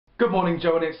Good morning,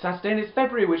 Joe, and it's Saturday, and it's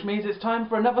February, which means it's time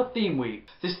for another theme week.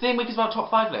 This theme week is about top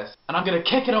 5 lists, and I'm going to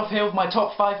kick it off here with my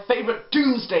top 5 favourite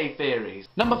doomsday theories.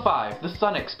 Number 5, the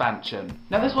sun expansion.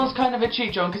 Now this one's kind of a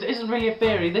cheat, Joe, because it isn't really a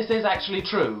theory, this is actually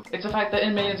true. It's a fact that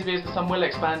in millions of years the sun will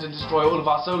expand and destroy all of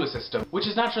our solar system, which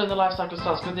is natural in the life cycle of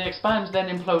stars, because they expand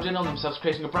then implode in on themselves,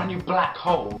 creating a brand new black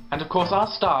hole. And of course our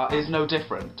star is no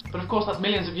different. But of course that's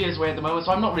millions of years away at the moment,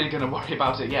 so I'm not really going to worry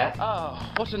about it yet. Oh,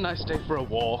 what a nice day for a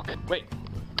walk. Wait.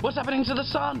 What's happening to the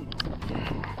sun?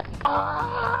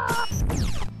 Ah!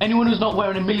 Anyone who's not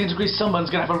wearing a million-degree sunburn's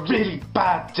gonna have a really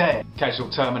bad day. Casual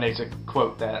Terminator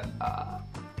quote there.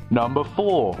 Number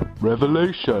 4,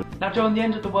 Revelation. Now, Joe, the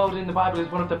end of the world in the Bible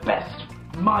is one of the best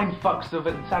mindfucks of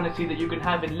insanity that you can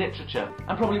have in literature,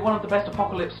 and probably one of the best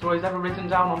apocalypse stories ever written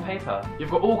down on paper.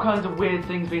 You've got all kinds of weird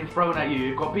things being thrown at you.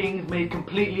 You've got beings made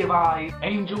completely of eyes,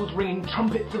 angels ringing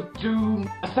trumpets of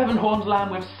doom, a 7-horned lamb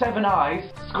with 7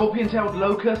 eyes, scorpion-tailed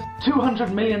locusts,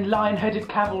 200 million lion-headed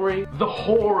cavalry, the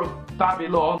whore of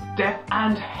Babylon, death,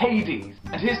 and Hades.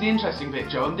 And here's the interesting bit,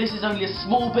 Joe, and this is only a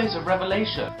small bit of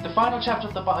Revelation. The final chapter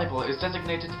of the Bible is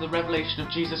designated to the revelation of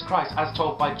Jesus Christ as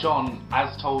told by John,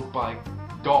 as told by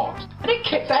God. And it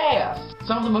kicks ass!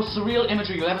 Some of the most surreal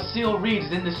imagery you'll ever see or read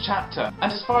is in this chapter.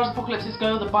 And as far as apocalypses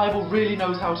go, the Bible really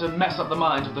knows how to mess up the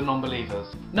mind of the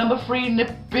non-believers. Number 3,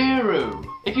 Nibiru.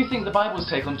 If you think the Bible's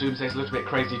take on doomsday is a little bit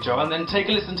crazy, Joe, then take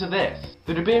a listen to this.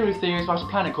 The Nibiru theory is about a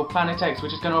planet called Planet X,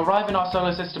 which is going to arrive in our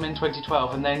solar system in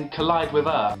 2012 and then collide with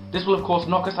Earth. This will of course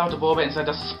knock us out of orbit and send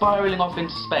us spiralling off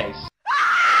into space.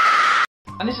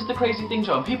 And this is the crazy thing,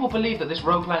 John. People believe that this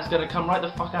rogue planet's going to come right the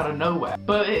fuck out of nowhere.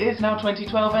 But it is now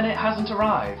 2012 and it hasn't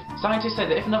arrived. Scientists say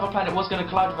that if another planet was going to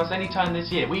collide with us any time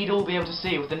this year, we'd all be able to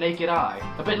see it with the naked eye.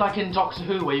 A bit like in Doctor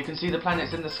Who, where you can see the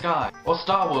planets in the sky. Or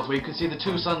Star Wars, where you can see the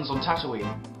 2 suns on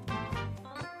Tatooine.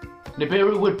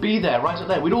 Nibiru would be there, right up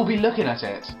there. We'd all be looking at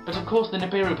it. But of course the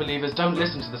Nibiru believers don't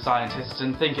listen to the scientists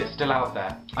and think it's still out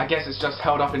there. I guess it's just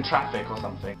held up in traffic or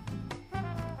something.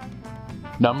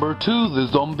 Number 2, the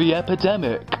zombie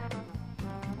epidemic.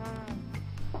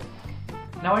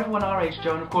 Now everyone our age,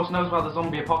 Joan, of course knows about the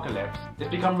zombie apocalypse.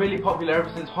 It's become really popular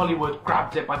ever since Hollywood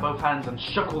grabbed it by both hands and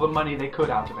shook all the money they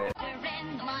could out of it.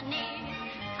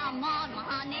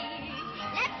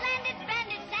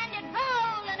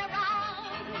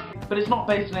 But it's not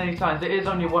based on any science, it is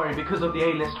only a worry because of the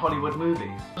A-list Hollywood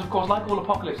movies. Of course, like all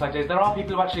apocalypse ideas, there are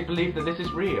people who actually believe that this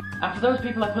is real. And for those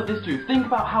people I put this to, think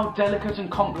about how delicate and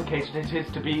complicated it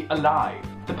is to be alive.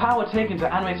 The power taken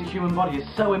to animate a human body is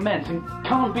so immense and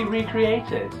can't be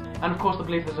recreated. And of course the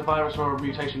belief that a virus or a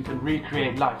mutation can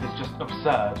recreate life is just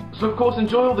absurd. So of course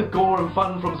enjoy all the gore and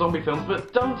fun from zombie films,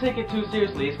 but don't take it too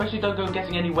seriously, especially don't go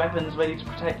getting any weapons ready to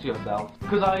protect yourself.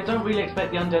 Because I don't really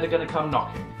expect the undead are going to come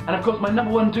knocking. And of course my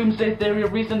number 1 doomsday theory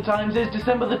of recent times is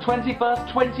December the 21st,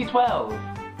 2012.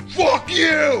 Fuck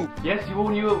you! Yes, you all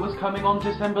knew it was coming on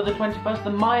December the 21st. The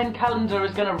Mayan calendar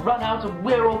is going to run out and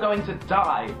we're all going to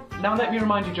die. Now let me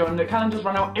remind you, Joan, that calendars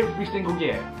run out every single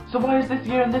year. So why is this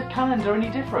year and this calendar any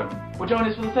different? Well, Joan,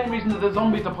 it's for the same reason that the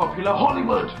zombies are popular.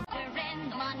 Hollywood!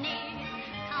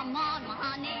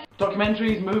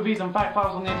 Documentaries, movies and fact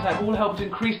files on the internet all helped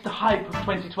increase the hype of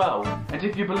 2012. And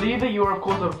if you believe it, you are of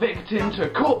course a victim to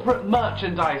corporate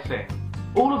merchandising.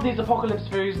 All of these apocalypse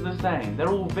theories are the same. They're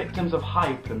all victims of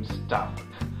hype and stuff.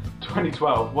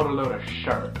 2012, what a load of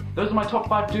shirt. Those are my top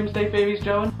 5 doomsday theories,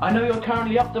 Joan. I know you're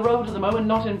currently up the road at the moment,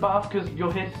 not in Bath, because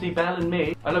you're here to see Belle and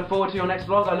me. I look forward to your next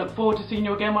vlog. I look forward to seeing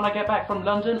you again when I get back from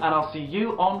London, and I'll see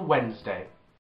you on Wednesday.